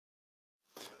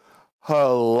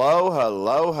Hello,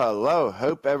 hello, hello.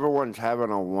 Hope everyone's having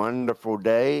a wonderful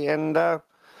day. And I'm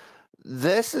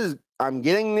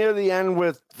getting near the end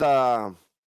with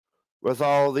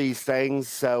all these things.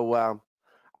 So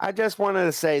I just wanted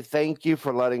to say thank you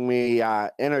for letting me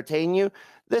entertain you.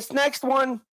 This next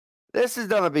one, this is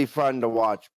going to be fun to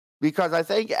watch because I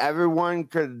think everyone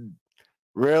could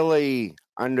really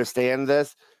understand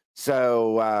this.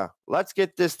 So let's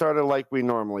get this started like we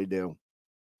normally do.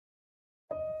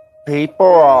 People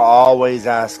are always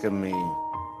asking me,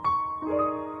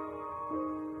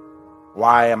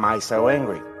 why am I so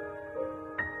angry?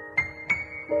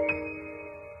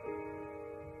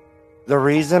 The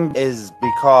reason is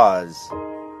because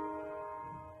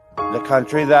the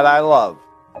country that I love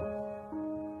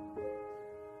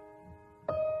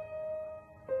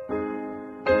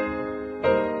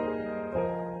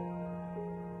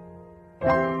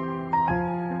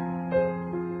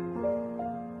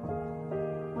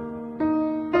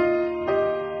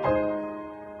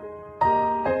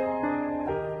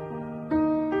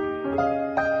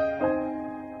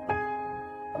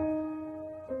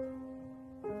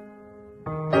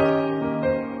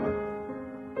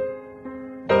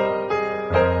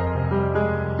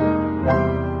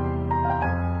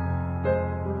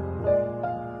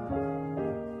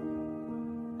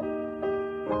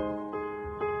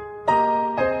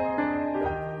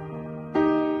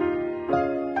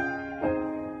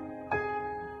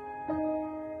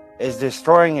is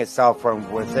destroying itself from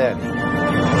within.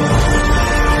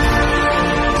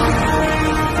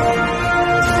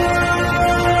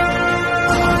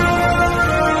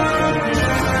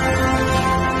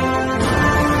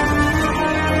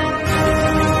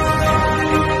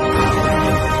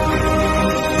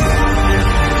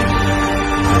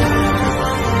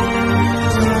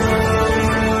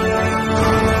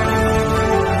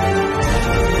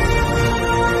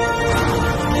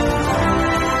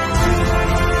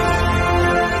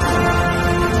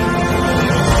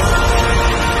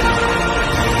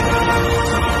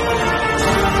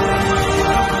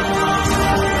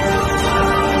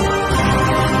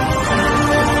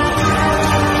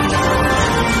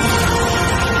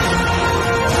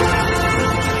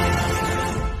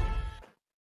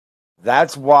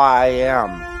 That's why I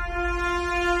am.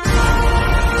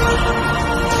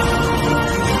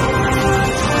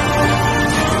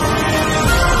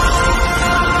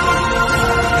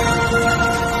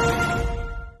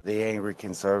 The angry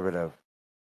conservative.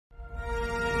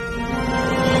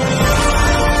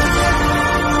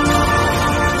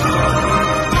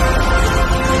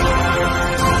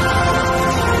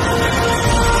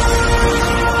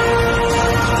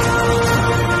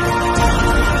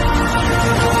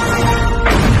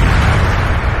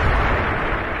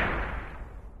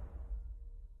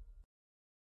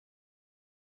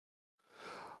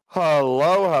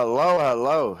 Hello, hello,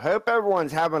 hello. Hope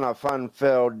everyone's having a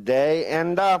fun-filled day.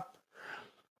 And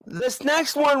this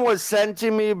next one was sent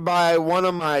to me by one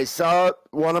of my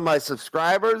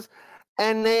subscribers,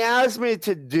 and they asked me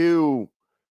to do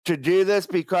this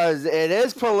because it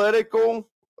is political.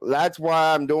 That's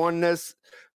why I'm doing this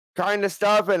kind of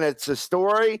stuff, and it's a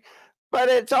story, but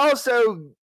it's also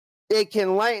it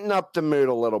can lighten up the mood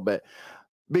a little bit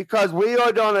because we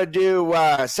are going to do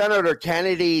Senator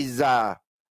Kennedy's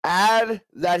ad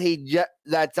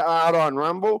that's out on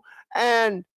Rumble,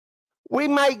 and we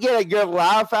might get a good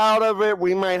laugh out of it.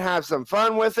 We might have some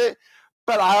fun with it,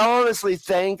 but I honestly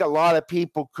think a lot of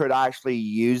people could actually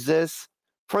use this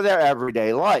for their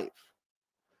everyday life.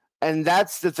 And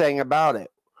that's the thing about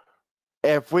it.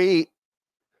 If we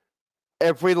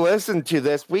listen to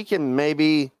this, we can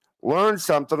maybe learn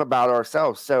something about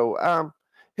ourselves. So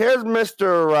here's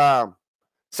Mr.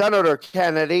 Senator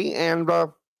Kennedy, and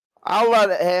I'll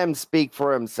let him speak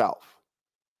for himself.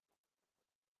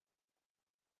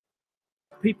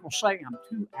 People say I'm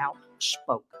too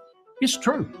outspoken. It's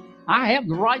true. I have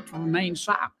the right to remain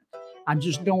silent. I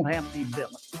just don't have the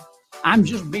ability. I'm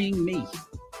just being me,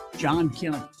 John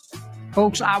Kennedy.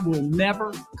 Folks, I will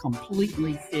never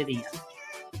completely fit in.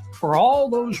 For all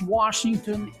those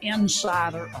Washington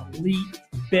insider elite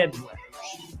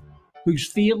bedwetters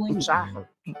whose feelings I hurt,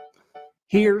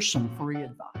 here's some free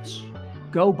advice.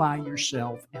 Go buy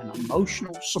yourself an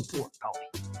emotional support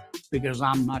pony because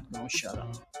I'm not going to shut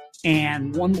up.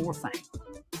 And one more thing,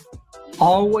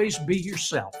 always be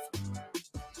yourself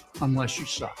unless you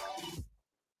suck.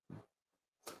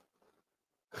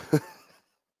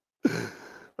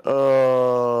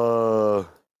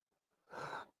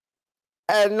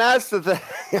 And that's the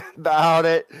thing about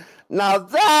it. Now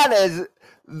that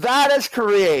is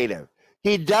creative.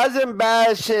 He doesn't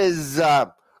bash his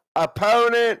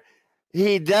opponent.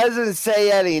 He doesn't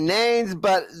say any names,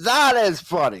 but that is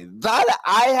funny. That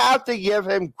I have to give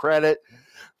him credit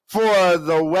for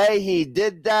the way he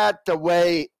did that, the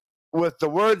way with the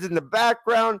words in the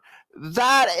background.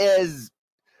 That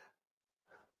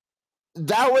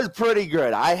was pretty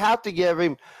good. I have to give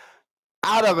him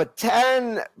out of a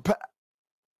 10,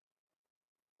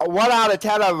 1 out of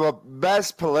 10 of the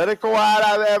best political ad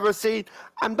I've ever seen.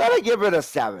 I'm going to give it a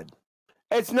 7.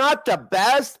 It's not the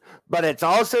best, but it's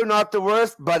also not the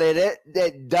worst, but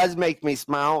it does make me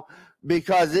smile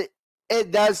because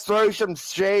it does throw some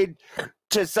shade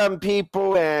to some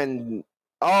people and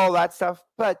all that stuff.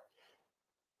 But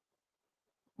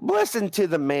listen to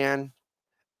the man.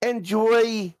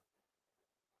 Enjoy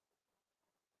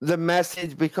the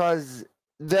message because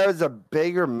there's a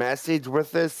bigger message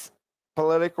with this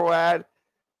political ad.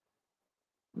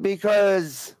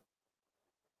 Because,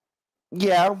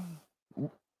 yeah,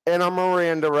 in our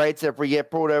Miranda rights, if we get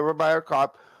pulled over by a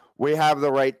cop, we have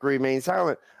the right to remain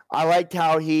silent. I liked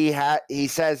how he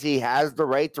says he has the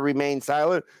right to remain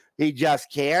silent. He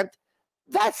just can't.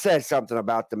 That says something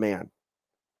about the man.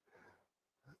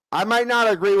 I might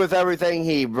not agree with everything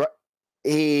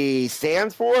he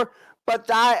stands for, but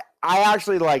I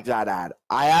actually like that ad.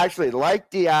 I actually like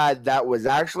the ad. That was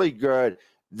actually good.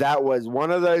 That was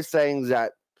one of those things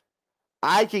that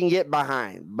I can get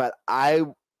behind, but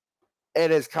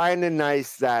it is kind of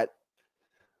nice that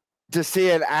to see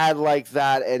an ad like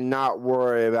that and not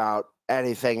worry about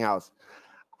anything else.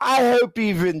 I hope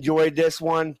you've enjoyed this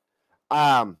one.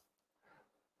 I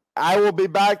will be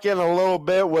back in a little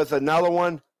bit with another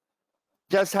one.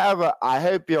 I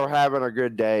hope you're having a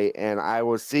good day, and I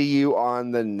will see you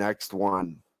on the next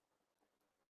one.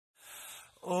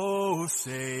 Oh,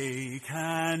 say,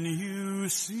 can you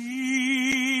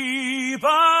see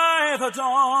by the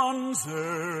dawn's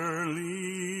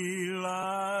early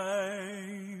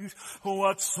light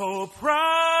what so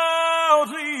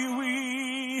proudly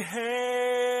we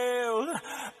hailed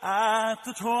at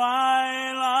the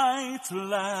twilight's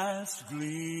last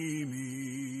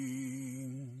gleaming,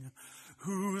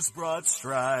 whose broad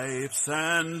stripes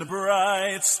and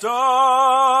bright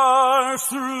stars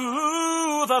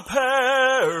through the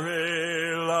perilous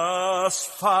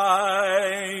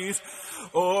fight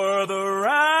o'er the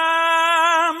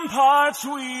ramparts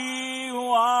we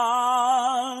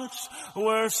watched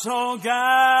were so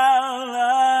gallant